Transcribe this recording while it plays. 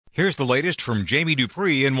Here's the latest from Jamie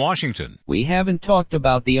Dupree in Washington. We haven't talked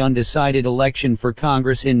about the undecided election for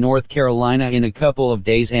Congress in North Carolina in a couple of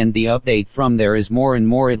days, and the update from there is more and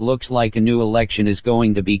more it looks like a new election is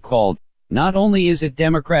going to be called. Not only is it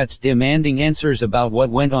Democrats demanding answers about what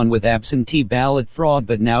went on with absentee ballot fraud,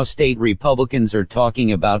 but now state Republicans are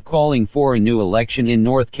talking about calling for a new election in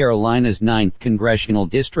North Carolina's 9th congressional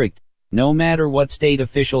district. No matter what state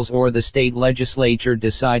officials or the state legislature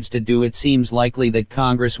decides to do, it seems likely that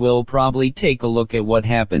Congress will probably take a look at what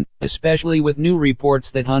happened, especially with new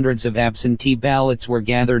reports that hundreds of absentee ballots were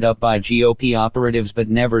gathered up by GOP operatives but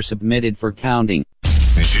never submitted for counting.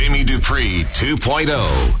 Jamie Dupree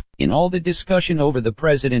 2.0. In all the discussion over the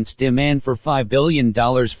president's demand for $5 billion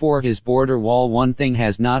for his border wall, one thing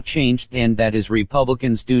has not changed, and that is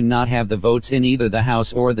Republicans do not have the votes in either the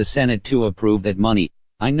House or the Senate to approve that money.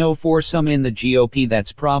 I know for some in the GOP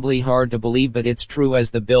that's probably hard to believe, but it's true,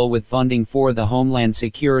 as the bill with funding for the Homeland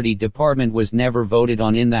Security Department was never voted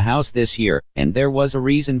on in the House this year, and there was a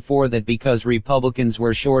reason for that, because Republicans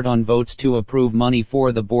were short on votes to approve money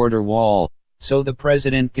for the border wall. So the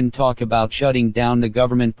president can talk about shutting down the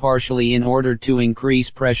government partially in order to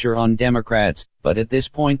increase pressure on Democrats, but at this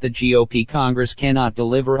point the GOP Congress cannot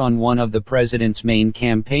deliver on one of the president's main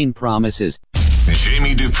campaign promises.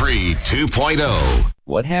 Jamie Dupree 2.0.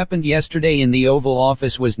 What happened yesterday in the Oval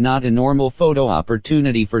Office was not a normal photo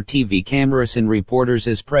opportunity for TV cameras and reporters,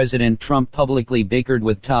 as President Trump publicly bickered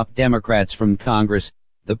with top Democrats from Congress.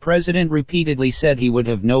 The president repeatedly said he would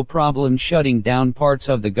have no problem shutting down parts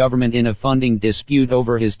of the government in a funding dispute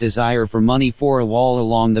over his desire for money for a wall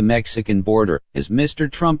along the Mexican border, as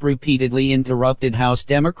Mr. Trump repeatedly interrupted House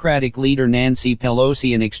Democratic leader Nancy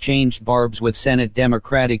Pelosi and exchanged barbs with Senate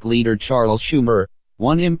Democratic leader Charles Schumer.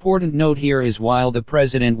 One important note here is, while the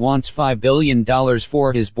president wants $5 billion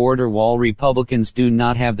for his border wall, Republicans do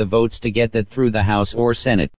not have the votes to get that through the House or Senate.